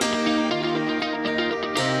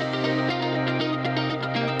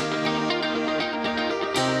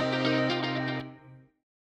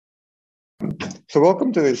So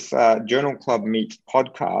welcome to this Journal Club Meets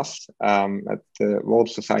podcast at the World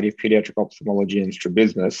Society of Pediatric Ophthalmology and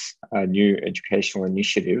Strabismus, a new educational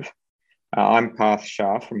initiative. I'm Parth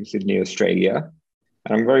Shah from Sydney, Australia,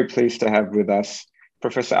 and I'm very pleased to have with us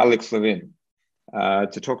Professor Alex Levin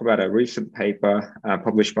to talk about a recent paper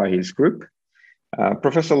published by his group.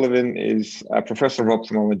 Professor Levin is a professor of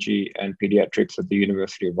ophthalmology and pediatrics at the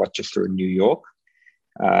University of Rochester in New York,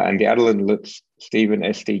 and the Adelin Lutz Stephen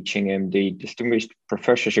S.D. Ching, MD, Distinguished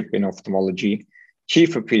Professorship in Ophthalmology,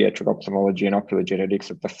 Chief of Pediatric Ophthalmology and Ocular Genetics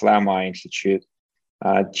at the Flower Institute,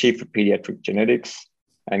 Chief of Pediatric Genetics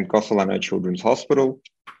and Gosselano Children's Hospital.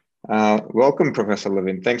 Welcome, Professor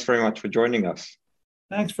Levin. Thanks very much for joining us.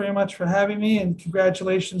 Thanks very much for having me, and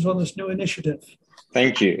congratulations on this new initiative.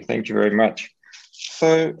 Thank you. Thank you very much.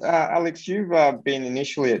 So, Alex, you've been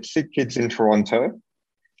initially at SickKids in Toronto,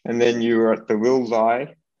 and then you were at the Wills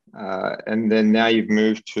Eye, and then now you've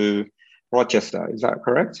moved to Rochester. Is that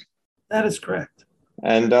correct? That is correct.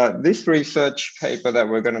 And this research paper that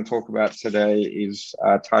we're going to talk about today is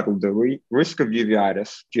titled The Risk of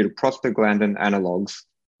Uveitis Due to Prostaglandin Analogues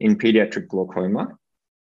in Pediatric Glaucoma.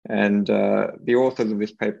 And the authors of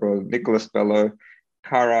this paper are Nicholas Bello,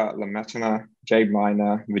 Cara Lamatana, Jade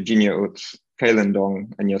Miner, Virginia Utz, Kaylin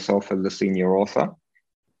Dong, and yourself as the senior author.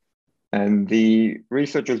 And the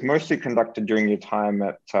research was mostly conducted during your time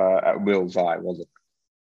at Wills Eye, was it?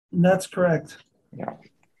 That's correct.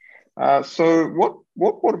 Yeah. So what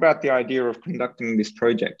brought about the idea of conducting this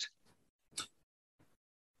project?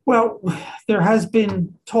 Well, there has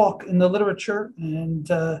been talk in the literature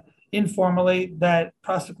and informally that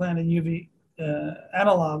prostaglandin UV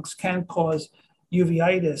analogues can cause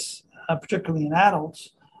uveitis, particularly in adults.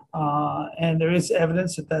 And there is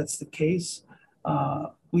evidence that that's the case.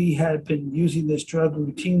 We had been using this drug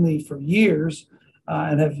routinely for years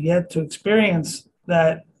and have yet to experience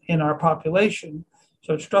that in our population.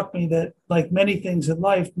 So it struck me that, like many things in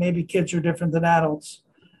life, maybe kids are different than adults.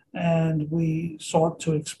 And we sought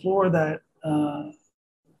to explore that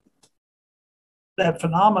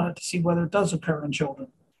phenomenon to see whether it does occur in children.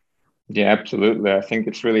 Yeah, absolutely. I think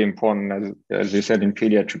it's really important, as you said, in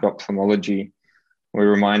pediatric ophthalmology, we're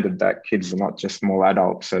reminded that kids are not just small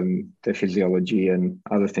adults and their physiology and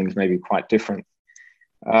other things may be quite different.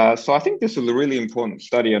 So I think this was a really important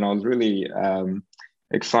study, and I was really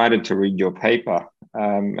excited to read your paper.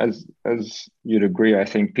 As you'd agree, I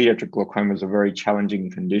think pediatric glaucoma is a very challenging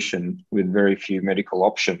condition with very few medical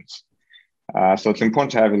options. So it's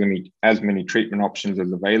important to have as many treatment options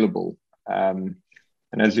as available. And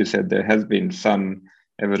as you said, there has been some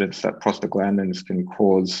evidence that prostaglandins can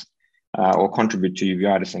cause or contribute to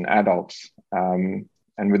uveitis in adults. And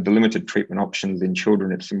with the limited treatment options in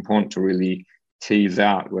children, it's important to really tease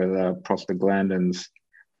out whether prostaglandins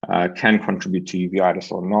can contribute to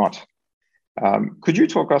uveitis or not. Could you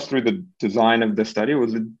talk us through the design of the study? It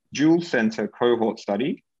was a dual center cohort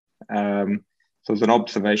study. So it was an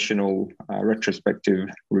observational retrospective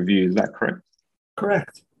review, is that correct?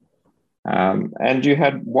 Correct. And you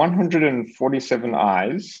had 147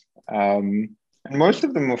 eyes, and most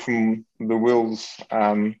of them were from the Wills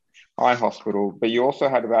Eye Hospital, but you also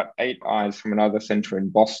had about 8 eyes from another center in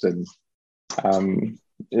Boston.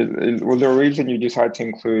 Was there a reason you decided to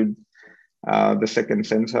include the second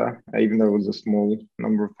center, even though it was a small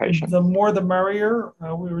number of patients? The more the merrier.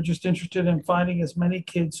 We were just interested in finding as many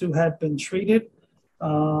kids who had been treated.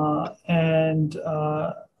 And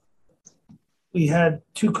we had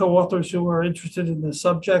 2 co-authors who were interested in the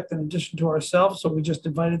subject in addition to ourselves. So we just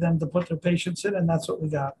invited them to put their patients in, and that's what we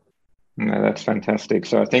got. No, that's fantastic.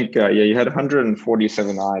 So I think, you had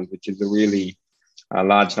 147 eyes, which is a really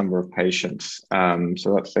large number of patients.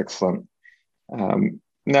 So that's excellent.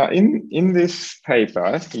 Now, in this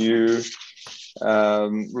paper, you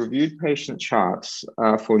reviewed patient charts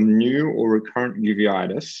for new or recurrent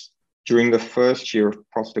uveitis during the first year of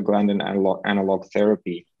prostaglandin analog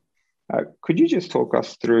therapy. Could you just talk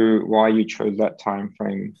us through why you chose that time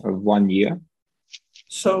frame of 1 year?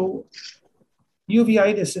 So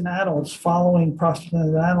uveitis in adults following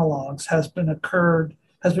prostaglandin analogs has been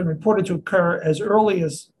reported to occur as early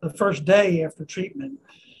as the first day after treatment,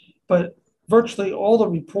 but virtually all the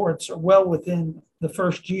reports are well within the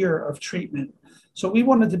first year of treatment. So we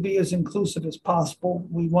wanted to be as inclusive as possible.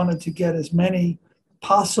 We wanted to get as many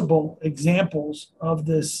possible examples of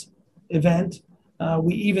this event.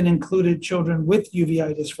 We even included children with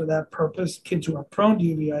uveitis for that purpose, kids who are prone to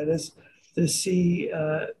uveitis, to see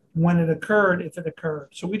when it occurred, if it occurred.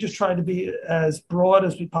 So we just tried to be as broad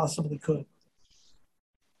as we possibly could.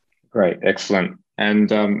 Great, excellent.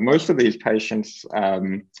 And most of these patients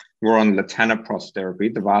were on latanoprost therapy,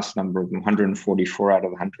 the vast number of them, 144 out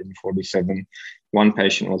of 147. One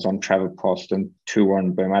patient was on travoprost and 2 were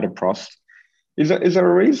on bimatoprost. Is there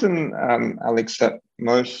a reason, Alex, that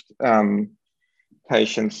most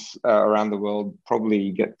patients around the world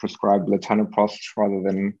probably get prescribed latanoprost rather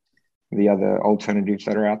than the other alternatives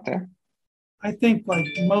that are out there? I think, like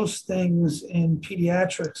most things in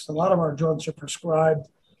pediatrics, a lot of our drugs are prescribed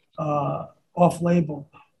off-label,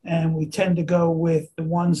 and we tend to go with the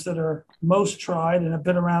ones that are most tried and have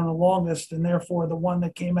been around the longest, and therefore the one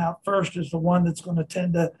that came out first is the one that's going to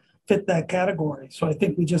tend to fit that category. So I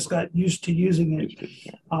think we just got used to using it.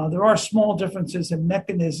 There are small differences in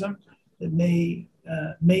mechanism that may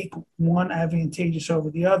make one advantageous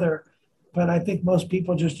over the other, but I think most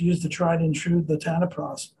people just use the tried and true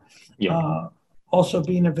latanoprost. Yeah. Also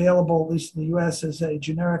being available, at least in the US, as a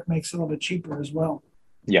generic makes it a little bit cheaper as well.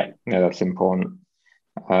 Yeah, that's important.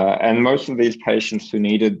 And most of these patients who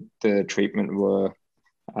needed the treatment were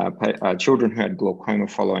children who had glaucoma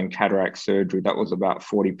following cataract surgery. That was about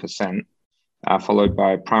 40%, followed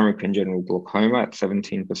by primary congenital glaucoma at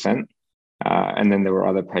 17%. And then there were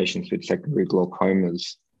other patients with secondary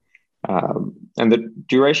glaucomas. And the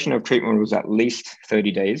duration of treatment was at least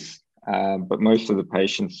 30 days, but most of the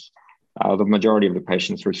patients, the majority of the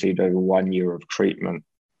patients received over 1 year of treatment.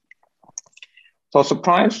 So I was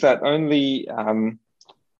surprised that only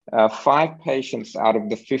 5 patients out of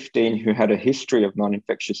the 15 who had a history of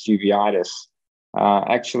non-infectious uveitis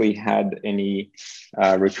actually had any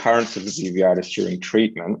recurrence of the uveitis during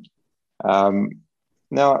treatment.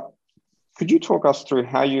 Now, could you talk us through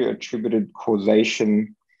how you attributed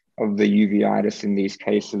causation of the uveitis in these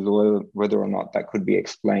cases, or whether or not that could be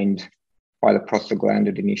explained by the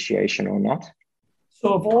prostaglandin initiation or not?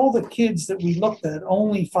 So of all the kids that we looked at,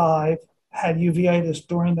 only 5 had uveitis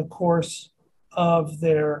during the course of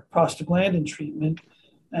their prostaglandin treatment,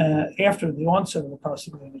 after the onset of the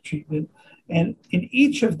prostaglandin treatment. And in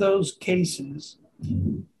each of those cases,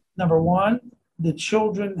 number one, the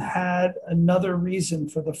children had another reason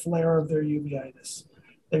for the flare of their uveitis.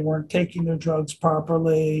 They weren't taking their drugs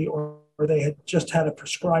properly, or they had just had a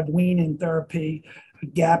prescribed weaning therapy, a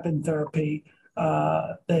gap in therapy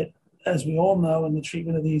that, as we all know, in the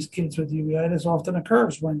treatment of these kids with uveitis often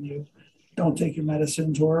occurs when you don't take your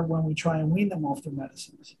medicines or when we try and wean them off their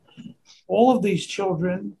medicines. All of these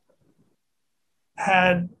children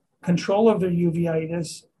had control of their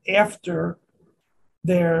uveitis after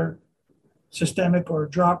their systemic or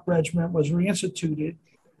drop regimen was reinstituted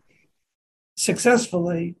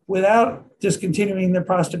successfully without discontinuing their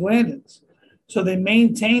prostaglandins. So they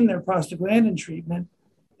maintained their prostaglandin treatment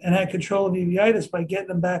and had control of uveitis by getting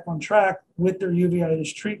them back on track with their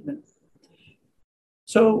uveitis treatment.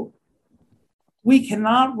 So we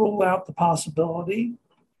cannot rule out the possibility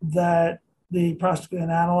that the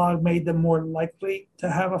prostaglandin analog made them more likely to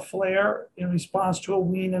have a flare in response to a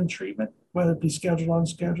wean-in treatment, whether it be scheduled or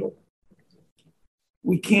unscheduled.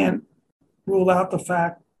 We can't rule out the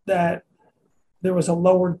fact that there was a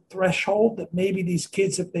lower threshold that maybe these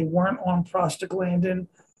kids, if they weren't on prostaglandin,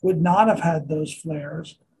 would not have had those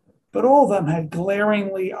flares. But all of them had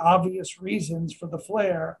glaringly obvious reasons for the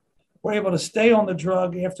flare, were able to stay on the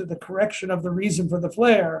drug after the correction of the reason for the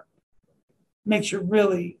flare. Makes you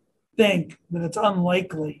really think that it's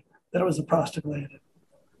unlikely that it was a prostaglandin.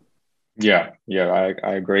 Yeah,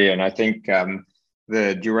 I agree. And I think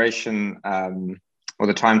the duration or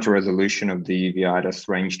the time to resolution of the uveitis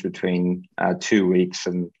ranged between 2 weeks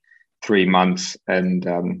and 3 months, and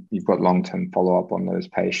you've got long-term follow-up on those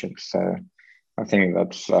patients. So I think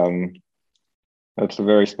that's a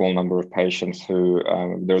very small number of patients who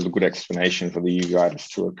there's a good explanation for the uveitis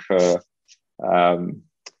to occur.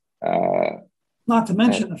 Not to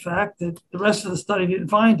mention the fact that the rest of the study didn't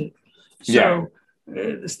find it. So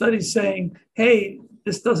the study's saying, hey,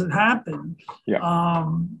 this doesn't happen. Yeah.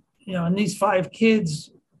 In these 5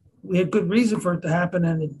 kids, we had good reason for it to happen,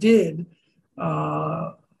 and it did.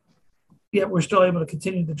 Yet we're still able to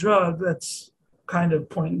continue the drug. That's kind of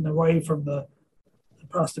pointing away from the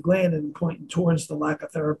prostaglandin and pointing towards the lack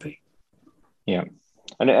of therapy. Yeah.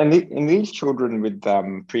 And in these children with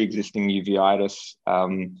pre-existing uveitis,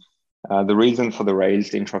 the reason for the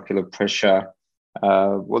raised intraocular pressure,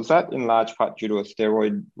 was that in large part due to a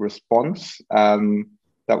steroid response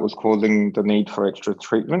that was causing the need for extra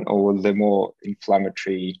treatment, or was there more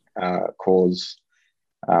inflammatory cause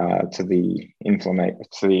to the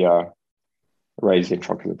raised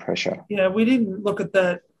intraocular pressure? Yeah, we didn't look at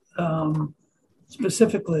that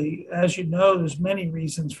specifically. As you know, there's many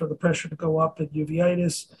reasons for the pressure to go up at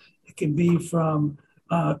uveitis. It can be from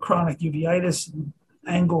chronic uveitis,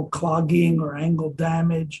 angle clogging or angle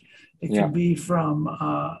damage. It Yeah. can be from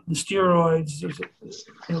the steroids.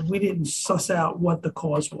 We didn't suss out what the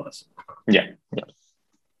cause was. Yeah.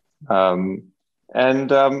 Yeah.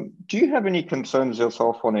 Do you have any concerns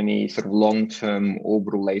yourself on any sort of long-term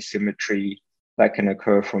orbital asymmetry that can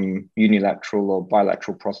occur from unilateral or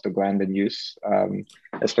bilateral prostaglandin use,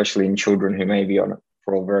 especially in children who may be on it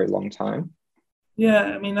for a very long time? Yeah,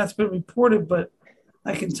 I mean, that's been reported, but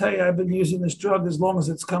I can tell you I've been using this drug as long as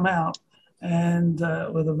it's come out. And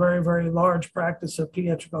with a very, very large practice of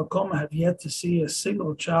pediatric glaucoma, have yet to see a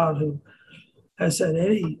single child who has had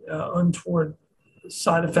any untoward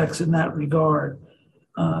side effects in that regard.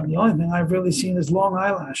 The only thing I've really seen is long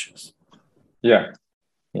eyelashes. Yeah,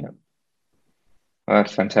 yeah. Well,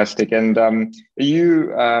 that's fantastic. And are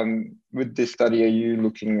you, with this study, are you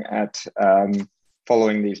looking at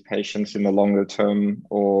following these patients in the longer term,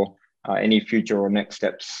 or any future or next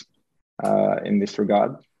steps in this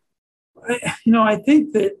regard? I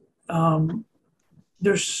think that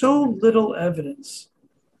there's so little evidence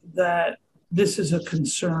that this is a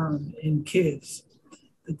concern in kids,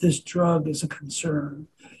 that this drug is a concern.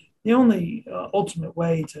 The only ultimate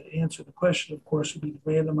way to answer the question, of course, would be to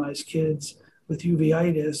randomize kids with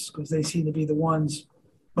uveitis, because they seem to be the ones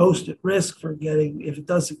most at risk for getting, if it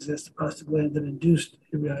does exist, prostaglandin-induced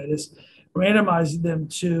uveitis, randomizing them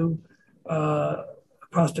to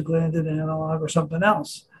prostaglandin analog or something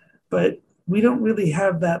else. But we don't really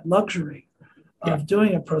have that luxury of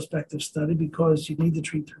doing a prospective study, because you need to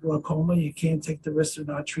treat the glaucoma. You can't take the risk of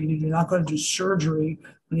not treating. You're not going to do surgery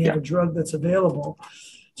when you have a drug that's available.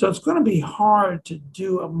 So it's going to be hard to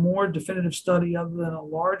do a more definitive study other than a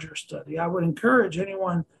larger study. I would encourage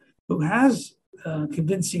anyone who has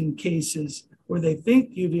convincing cases where they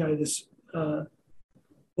think uveitis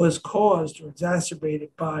was caused or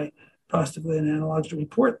exacerbated by prostaglandin analogs to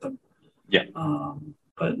report them. Yeah.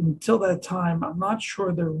 But until that time, I'm not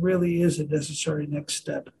sure there really is a necessary next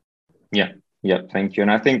step. Yeah, yeah, thank you.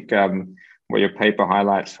 And I think what your paper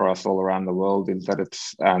highlights for us all around the world is that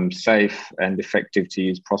it's safe and effective to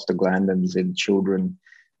use prostaglandins in children,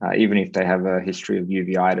 even if they have a history of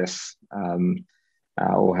uveitis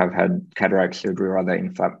or have had cataract surgery or other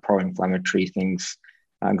pro-inflammatory things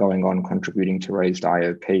going on, contributing to raised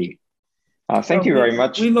IOP. Thank you very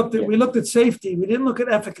much. We looked at safety. We didn't look at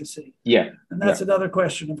efficacy. Yeah, and that's another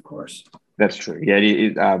question, of course. That's true. Yeah,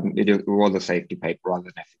 it was a safety paper rather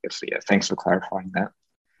than efficacy. Yeah, thanks for clarifying that.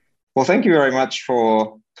 Well, thank you very much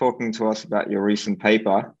for talking to us about your recent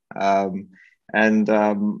paper. Do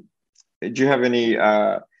you have any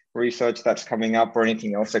research that's coming up or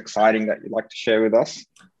anything else exciting that you'd like to share with us?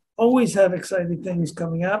 Always have exciting things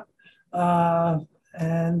coming up.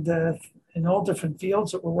 In all different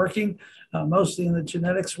fields that we're working, mostly in the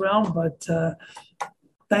genetics realm. But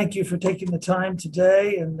thank you for taking the time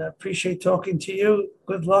today, and appreciate talking to you.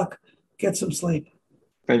 Good luck. Get some sleep.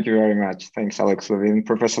 Thank you very much. Thanks, Alex Levin.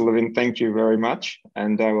 Professor Levin, thank you very much.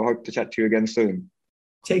 And we'll hope to chat to you again soon.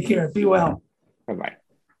 Take care. Be well. Bye-bye.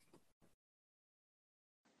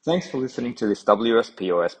 Thanks for listening to this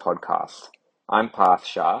WSPOS podcast. I'm Parth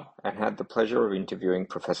Shah and had the pleasure of interviewing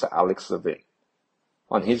Professor Alex Levin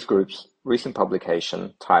on his group's recent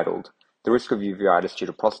publication titled The Risk of Uveitis Due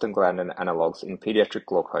to Prostaglandin Analogues in Pediatric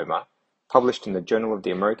Glaucoma, published in the Journal of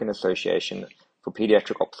the American Association for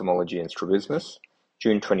Pediatric Ophthalmology and Strabismus,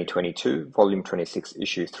 June 2022, Volume 26,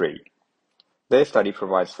 Issue 3. Their study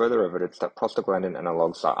provides further evidence that prostaglandin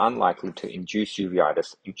analogues are unlikely to induce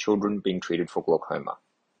uveitis in children being treated for glaucoma.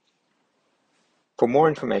 For more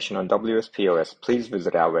information on WSPOS, please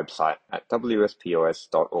visit our website at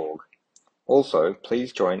wspos.org. Also,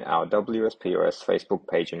 please join our WSPOS Facebook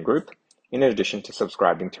page and group, in addition to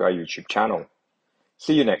subscribing to our YouTube channel.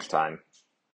 See you next time.